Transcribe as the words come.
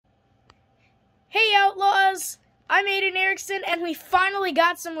Hey Outlaws! I'm Ayden Erickson, and we finally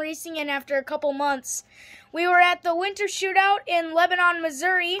got some racing in after a couple months. We were at the Winter Shootout in Lebanon,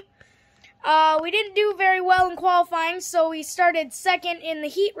 Missouri. We didn't do very well in qualifying, so we started second in the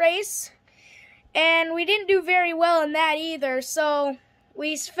heat race. And we didn't do very well in that either, so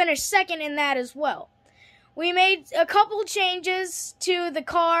we finished second in that as well. We made a couple changes to the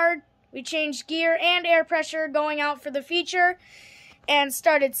car. We changed gear and air pressure going out for the feature and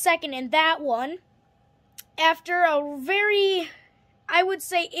started second in that one. After a very, I would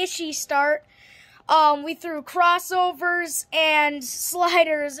say, ishy start, we threw crossovers and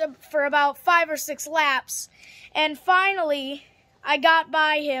sliders for about 5 or 6 laps. And finally, I got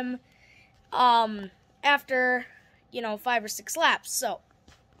by him after, 5 or 6 laps. So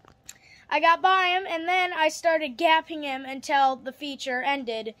I got by him, and then I started gapping him until the feature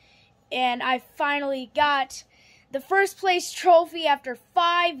ended. And I finally got the first place trophy after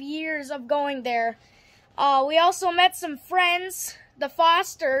 5 years of going there. We also met some friends, the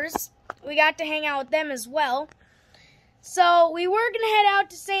Fosters. We got to hang out with them as well. So we were going to head out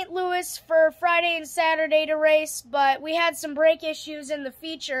to St. Louis for Friday and Saturday to race, but we had some brake issues in the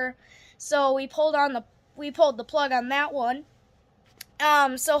feature, so we pulled the plug on that one.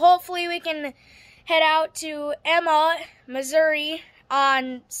 So hopefully we can head out to Emma, Missouri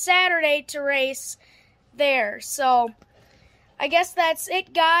on Saturday to race there. So I guess that's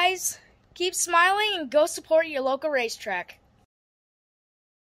it, guys. Keep smiling and go support your local racetrack.